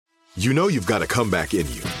You know you've got a comeback in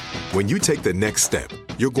you. When you take the next step,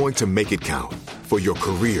 you're going to make it count. For your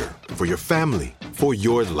career, for your family, for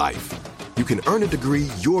your life. You can earn a degree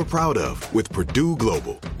you're proud of with Purdue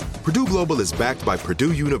Global. Purdue Global is backed by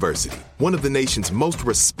Purdue University, one of the nation's most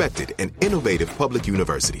respected and innovative public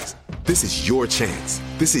universities. This is your chance.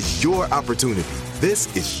 This is your opportunity.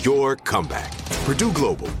 This is your comeback. Purdue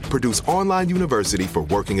Global, Purdue's online university for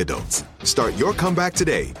working adults. Start your comeback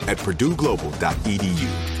today at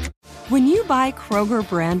purdueglobal.edu. When you buy Kroger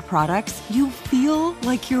brand products, you feel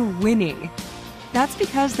like you're winning. That's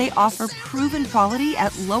because they offer proven quality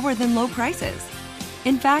at lower than low prices.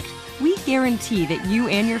 In fact, we guarantee that you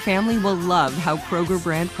and your family will love how Kroger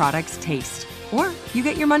brand products taste, or you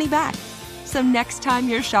get your money back. So next time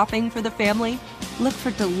you're shopping for the family, look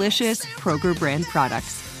for delicious Kroger brand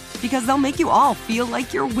products, because they'll make you all feel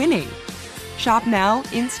like you're winning. Shop now,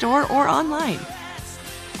 in-store, or online.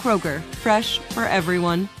 Kroger, fresh for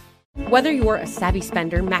everyone. Whether you're a savvy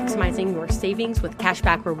spender maximizing your savings with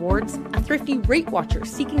cashback rewards, a thrifty rate watcher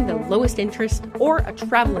seeking the lowest interest, or a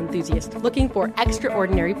travel enthusiast looking for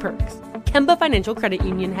extraordinary perks, Kemba Financial Credit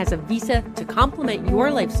Union has a visa to complement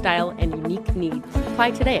your lifestyle and unique needs.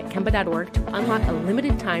 Apply today at Kemba.org to unlock a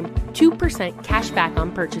limited time 2% cash back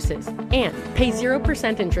on purchases and pay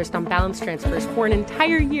 0% interest on balance transfers for an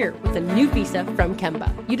entire year with a new visa from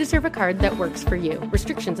Kemba. You deserve a card that works for you.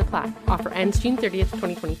 Restrictions apply. Offer ends June 30th,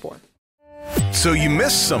 2024. So you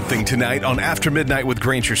missed something tonight on After Midnight with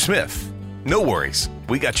Granger Smith. No worries,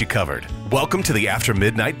 we got you covered. Welcome to the After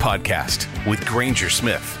Midnight podcast with Granger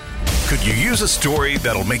Smith. Could you use a story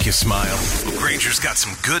that'll make you smile? Granger's got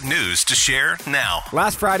some good news to share now.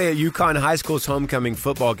 Last Friday at Yukon High School's homecoming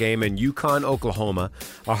football game in Yukon, Oklahoma,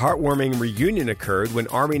 a heartwarming reunion occurred when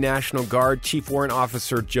Army National Guard Chief Warrant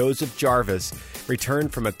Officer Joseph Jarvis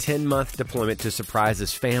returned from a 10-month deployment to surprise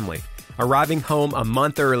his family. Arriving home a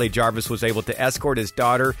month early, Jarvis was able to escort his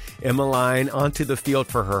daughter, Emmeline, onto the field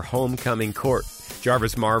for her homecoming court.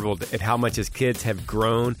 Jarvis marveled at how much his kids have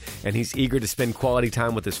grown, and he's eager to spend quality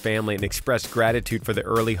time with his family and express gratitude for the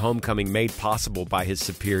early homecoming made possible by his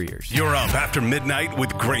superiors. You're up After Midnight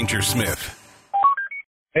with Granger Smith.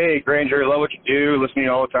 Hey, Granger, love what you do. Listen to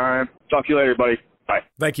you all the time. Talk to you later, buddy. Bye.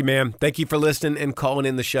 Thank you, ma'am. Thank you for listening and calling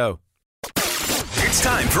in the show. It's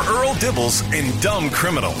time for Earl Dibbles and Dumb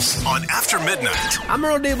Criminals on After Midnight. I'm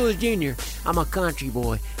Earl Dibbles Jr. I'm a country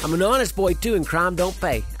boy. I'm an honest boy, too, and crime don't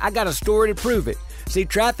pay. I got a story to prove it. See,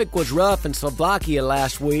 traffic was rough in Slovakia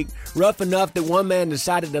last week, rough enough that one man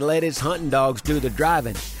decided to let his hunting dogs do the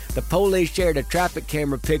driving. The police shared a traffic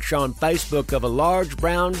camera picture on Facebook of a large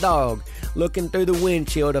brown dog looking through the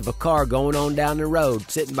windshield of a car going on down the road,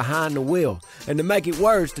 sitting behind the wheel. And to make it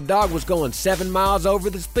worse, the dog was going 7 miles over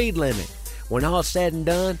the speed limit. When all said and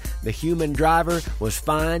done, the human driver was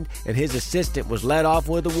fined and his assistant was let off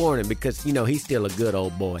with a warning because, he's still a good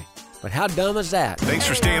old boy. But how dumb is that? Thanks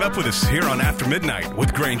for staying up with us here on After Midnight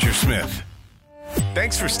with Granger Smith.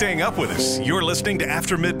 Thanks for staying up with us. You're listening to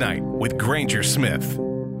After Midnight with Granger Smith.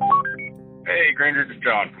 Hey, Granger, it's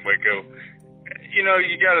John from Waco. You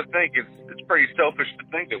got to think it's pretty selfish to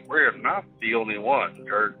think that we're not the only ones,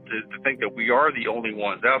 or to think that we are the only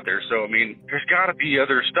ones out there. So, there's got to be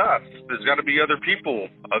other stuff. There's got to be other people,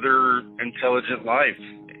 other intelligent life.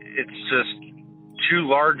 It's just too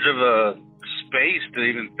large of a space to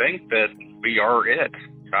even think that we are it.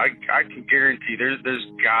 I can guarantee there's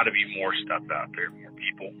got to be more stuff out there, more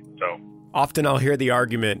people. So often I'll hear the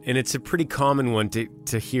argument, and it's a pretty common one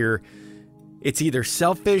to hear. It's either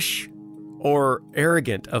selfish or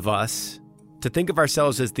arrogant of us to think of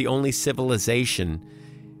ourselves as the only civilization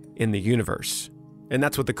in the universe. And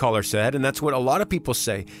that's what the caller said, and that's what a lot of people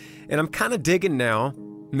say. And I'm kind of digging now,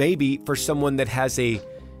 maybe for someone that has a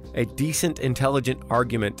decent, intelligent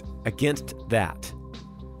argument against that.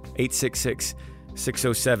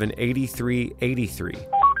 866-607-8383.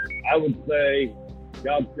 I would say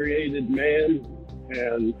God created man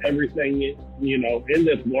and everything, in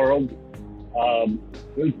this world.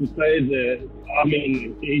 Who's to say that,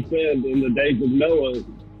 he said in the days of Noah,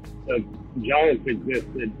 the giants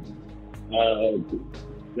existed.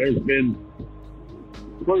 There's been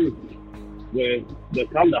proof with the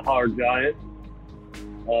Kandahar giant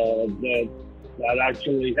that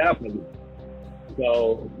actually happened.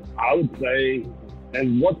 So I would say,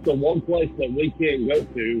 and what's the one place that we can't go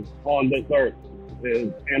to on this earth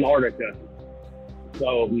is Antarctica.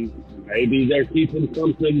 So maybe they're keeping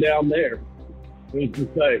something down there. Who's to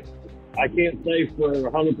say? I can't say for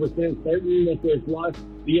 100% certain that there's life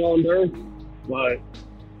beyond Earth, but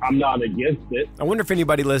I'm not against it. I wonder if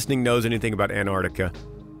anybody listening knows anything about Antarctica.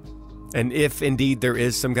 And if indeed there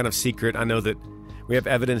is some kind of secret. I know that We have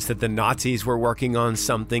evidence that the Nazis were working on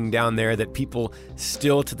something down there, that people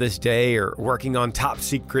still to this day are working on top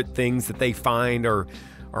secret things that they find or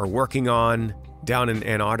are working on down in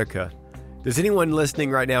Antarctica. Does anyone listening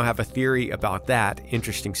right now have a theory about that?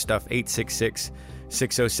 Interesting stuff.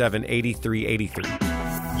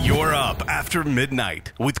 866-607-8383. You're up after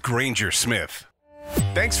midnight with Granger Smith.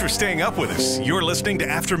 Thanks for staying up with us. You're listening to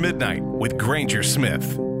After Midnight with Granger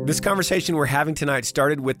Smith. This conversation we're having tonight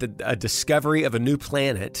started with a discovery of a new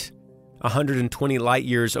planet 120 light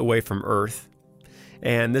years away from Earth.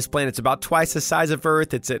 And this planet's about twice the size of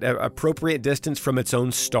Earth. It's at an appropriate distance from its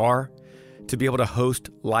own star to be able to host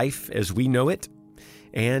life as we know it.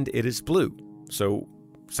 And it is blue. So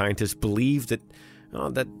scientists believe that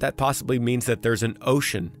that possibly means that there's an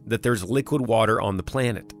ocean, that there's liquid water on the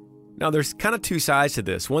planet. Now, there's kind of two sides to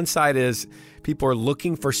this. One side is people are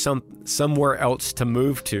looking for somewhere else to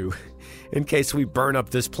move to in case we burn up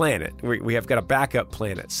this planet. We have got a backup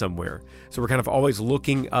planet somewhere. So we're kind of always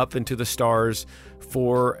looking up into the stars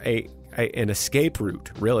for an escape route,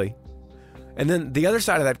 really. And then the other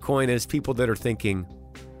side of that coin is people that are thinking,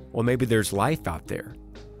 well, maybe there's life out there.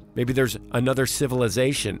 Maybe there's another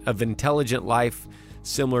civilization of intelligent life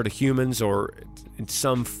similar to humans or in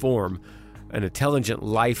some form, an intelligent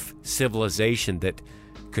life civilization that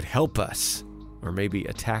could help us or maybe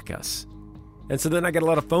attack us. And so then I get a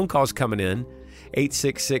lot of phone calls coming in,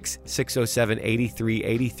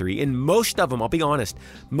 866-607-8383. And most of them, I'll be honest,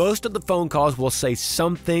 most of the phone calls will say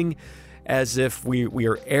something as if we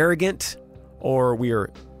are arrogant or we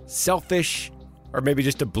are selfish or maybe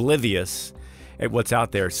just oblivious at what's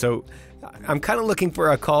out there. So I'm kind of looking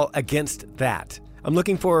for a call against that. I'm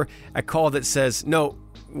looking for a call that says, no,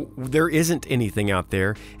 there isn't anything out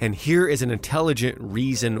there, and here is an intelligent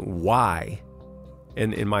reason why,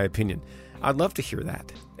 in my opinion. I'd love to hear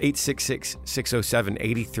that.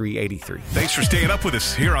 866-607-8383. Thanks for staying up with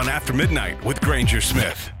us here on After Midnight with Granger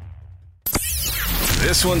Smith.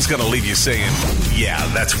 This one's going to leave you saying, yeah,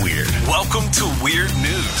 that's weird. Welcome to Weird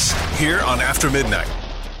News here on After Midnight.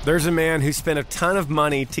 There's a man who spent a ton of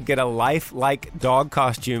money to get a lifelike dog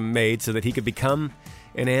costume made so that he could become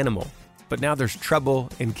an animal. But now there's trouble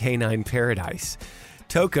in canine paradise.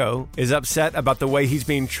 Toko is upset about the way he's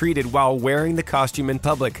being treated while wearing the costume in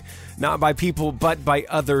public. Not by people, but by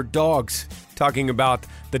other dogs. Talking about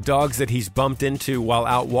the dogs that he's bumped into while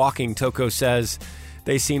out walking, Toko says,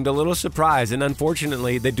 they seemed a little surprised, and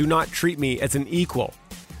unfortunately, they do not treat me as an equal.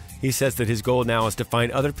 He says that his goal now is to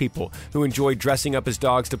find other people who enjoy dressing up his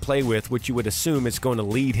dogs to play with, which you would assume is going to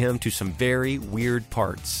lead him to some very weird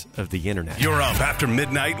parts of the internet. You're up after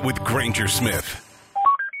midnight with Granger Smith.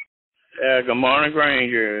 Good morning,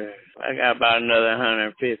 Granger. I got about another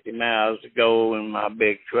 150 miles to go in my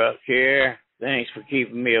big truck here. Thanks for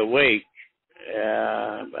keeping me awake.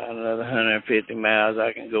 About another 150 miles,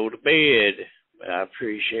 I can go to bed. But I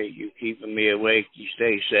appreciate you keeping me awake. You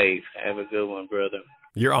stay safe. Have a good one, brother.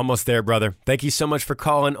 You're almost there, brother. Thank you so much for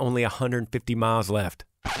calling. Only 150 miles left.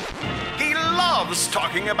 He loves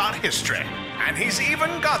talking about history, and he's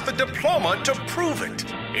even got the diploma to prove it.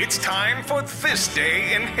 It's time for This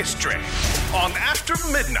Day in History on After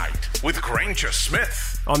Midnight with Granger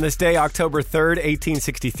Smith. On this day, October 3rd,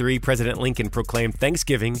 1863, President Lincoln proclaimed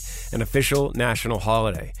Thanksgiving an official national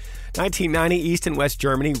holiday. 1990, East and West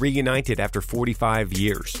Germany reunited after 45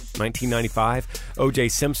 years. 1995, O.J.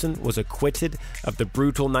 Simpson was acquitted of the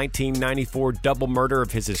brutal 1994 double murder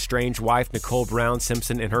of his estranged wife, Nicole Brown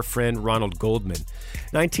Simpson, and her friend, Ronald Goldman.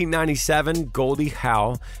 1997, Goldie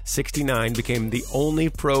Howe, 69, became the only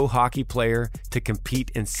pro hockey player to compete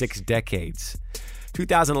in 6 decades.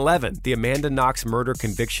 2011, the Amanda Knox murder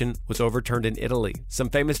conviction was overturned in Italy. Some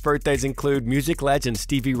famous birthdays include music legend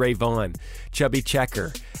Stevie Ray Vaughan, Chubby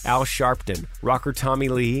Checker, Al Sharpton, rocker Tommy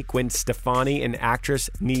Lee, Gwen Stefani, and actress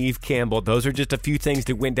Neve Campbell. Those are just a few things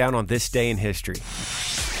that went down on this day in history.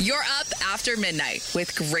 You're up after midnight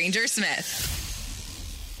with Granger Smith.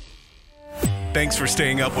 Thanks for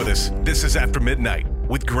staying up with us. This is After Midnight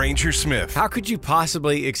with Granger Smith. How could you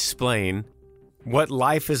possibly explain what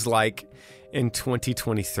life is like in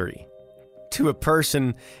 2023 to a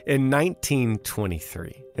person in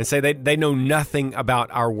 1923 and say they know nothing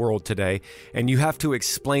about our world today, and you have to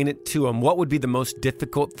explain it to them? What would be the most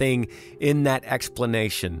difficult thing in that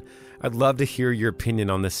explanation? I'd love to hear your opinion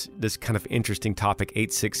on this kind of interesting topic.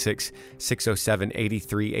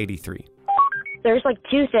 866-607-8383. There's like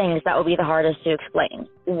 2 things that would be the hardest to explain.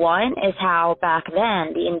 One is how back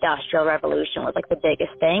then the Industrial Revolution was like the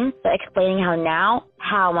biggest thing, but explaining how now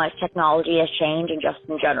how much technology has changed and just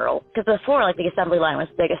in general. Because before, like, the assembly line was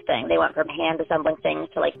the biggest thing. They went from hand assembling things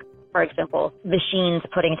to, like, for example, machines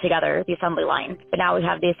putting together the assembly line. But now we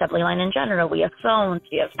have the assembly line in general. We have phones,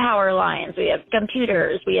 we have power lines, we have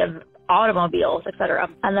computers, we have automobiles, etc.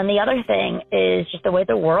 And then the other thing is just the way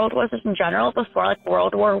the world was in general. Before, like,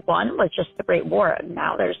 World War I was just the Great War, and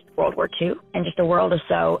now there's World War II, and just the world is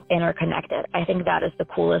so interconnected. I think that is the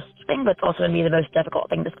coolest thing, but it's also going to be the most difficult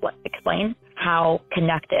thing to explain, how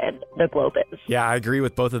connected the globe is. Yeah, I agree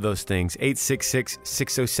with both of those things.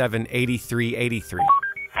 866-607-8383.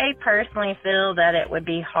 I personally feel that it would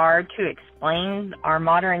be hard to explain our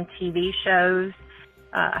modern TV shows,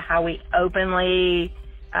 how we openly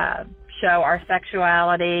show our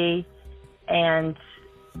sexuality and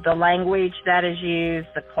the language that is used,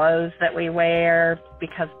 the clothes that we wear,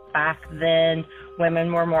 because back then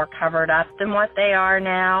women were more covered up than what they are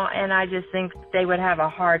now, and I just think they would have a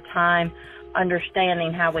hard time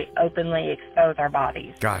understanding how we openly expose our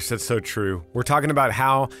bodies. Gosh, that's so true. We're talking about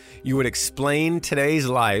how you would explain today's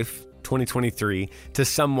life, 2023, to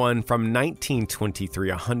someone from 1923,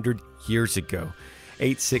 100 years ago.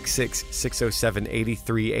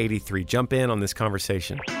 866-607-8383. Jump in on this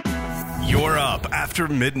conversation. You're up after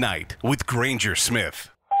midnight with Granger Smith.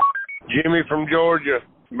 Jimmy from Georgia.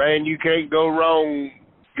 Man, you can't go wrong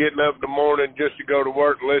getting up in the morning just to go to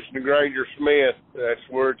work and listen to Granger Smith. That's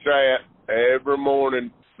where it's at. Every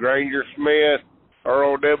morning, Granger Smith,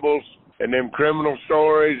 Earl Dibbles, and them criminal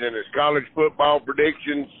stories and his college football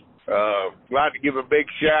predictions. Like to give a big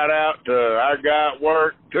shout out to our guy at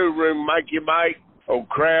work, Two Room Make You Bite, old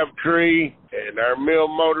Crabtree, and our Mill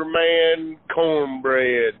Motor Man,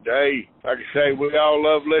 Cornbread. Hey, like I say, we all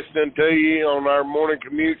love listening to you on our morning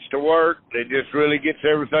commutes to work. It just really gets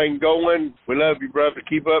everything going. We love you, brother.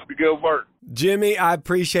 Keep up your good work. Jimmy, I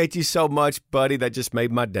appreciate you so much, buddy. That just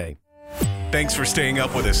made my day. Thanks for staying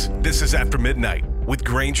up with us. This is After Midnight with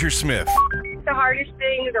Granger Smith. The hardest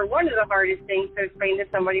things, or one of the hardest things to explain to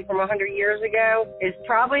somebody from 100 years ago, is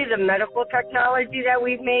probably the medical technology that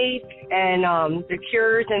we've made and the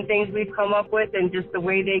cures and things we've come up with, and just the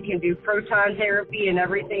way they can do proton therapy and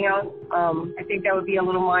everything else. I think that would be a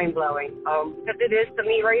little mind-blowing, because it is to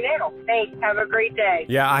me right now. Thanks. Have a great day.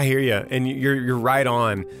 Yeah, I hear you, and you're right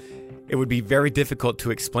on. It would be very difficult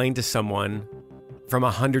to explain to someone from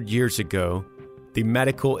 100 years ago the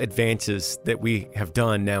medical advances that we have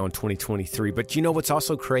done now in 2023. But you know what's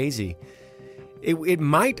also crazy? It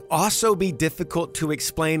might also be difficult to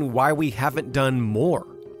explain why we haven't done more.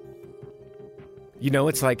 You know,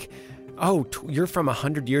 it's like, oh, you're from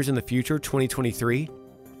 100 years in the future, 2023?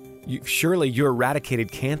 Surely you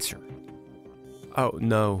eradicated cancer. Oh,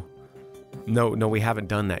 no, we haven't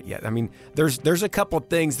done that yet. I mean, there's a couple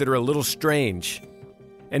things that are a little strange.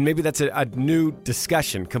 And maybe that's a new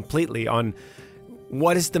discussion completely on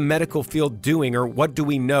what is the medical field doing, or what do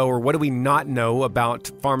we know, or what do we not know about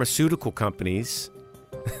pharmaceutical companies?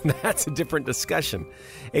 That's a different discussion.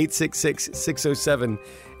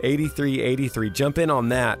 866-607-8383. Jump in on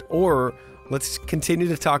that. Or let's continue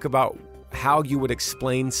to talk about how you would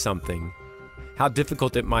explain something, how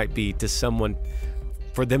difficult it might be to someone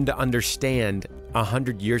for them to understand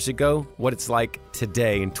 100 years ago what it's like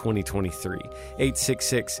today in 2023.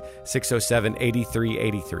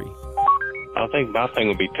 866-607-8383. I think my thing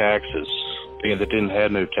would be taxes, being that they didn't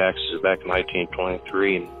have no taxes back in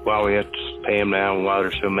 1923, and why we have to pay them now, and why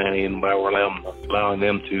there's so many, and why we're allowing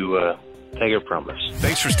them to take it from us.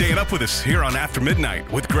 Thanks for staying up with us here on After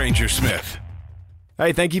Midnight with Granger Smith.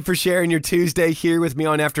 Hey, thank you for sharing your Tuesday here with me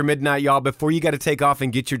on After Midnight, y'all. Before you got to take off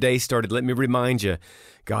and get your day started, let me remind you,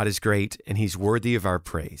 God is great, and He's worthy of our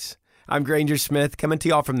praise. I'm Granger Smith, coming to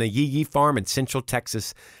y'all from the Yee Yee Farm in Central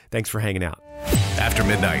Texas. Thanks for hanging out. After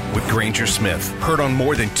Midnight with Granger Smith. Heard on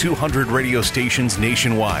more than 200 radio stations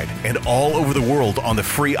nationwide and all over the world on the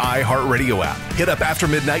free iHeartRadio app. Hit up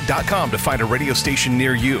aftermidnight.com to find a radio station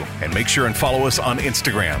near you. And make sure and follow us on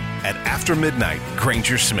Instagram at After Midnight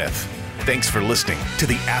Granger Smith. Thanks for listening to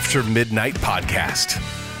the After Midnight Podcast.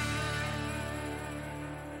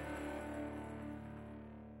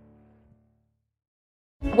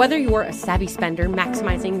 Whether you're a savvy spender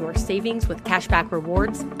maximizing your savings with cashback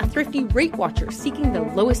rewards, a thrifty rate watcher seeking the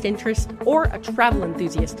lowest interest, or a travel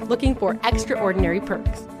enthusiast looking for extraordinary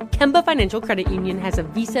perks, Kemba Financial Credit Union has a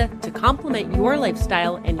visa to complement your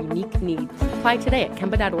lifestyle and unique needs. Apply today at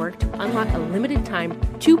Kemba.org to unlock a limited time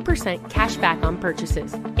 2% cash back on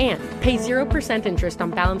purchases and pay 0% interest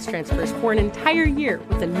on balance transfers for an entire year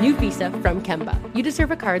with a new visa from Kemba. You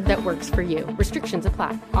deserve a card that works for you. Restrictions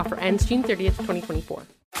apply. Offer ends June 30th, 2024.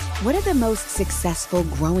 What do the most successful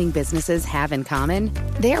growing businesses have in common?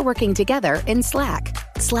 They're working together in Slack.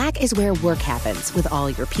 Slack is where work happens with all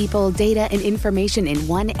your people, data, and information in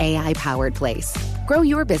one AI-powered place. Grow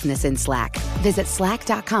your business in Slack. Visit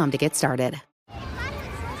slack.com to get started.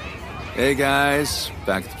 Hey guys,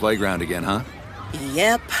 back at the playground again, huh?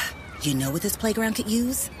 Yep. You know what this playground could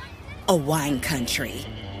use? A wine country.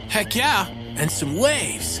 Heck yeah, and some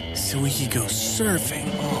waves so we could go surfing.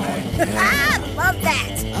 Oh, yeah. Ah, love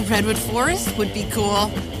that. A redwood forest would be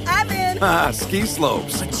cool. I'm in. Ah, ski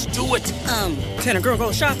slopes. Let's do it. Can a girl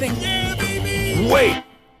go shopping? Yeah, baby. Wait.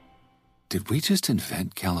 Did we just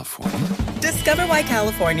invent California? Discover why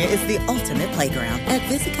California is the ultimate playground at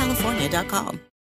visitcalifornia.com.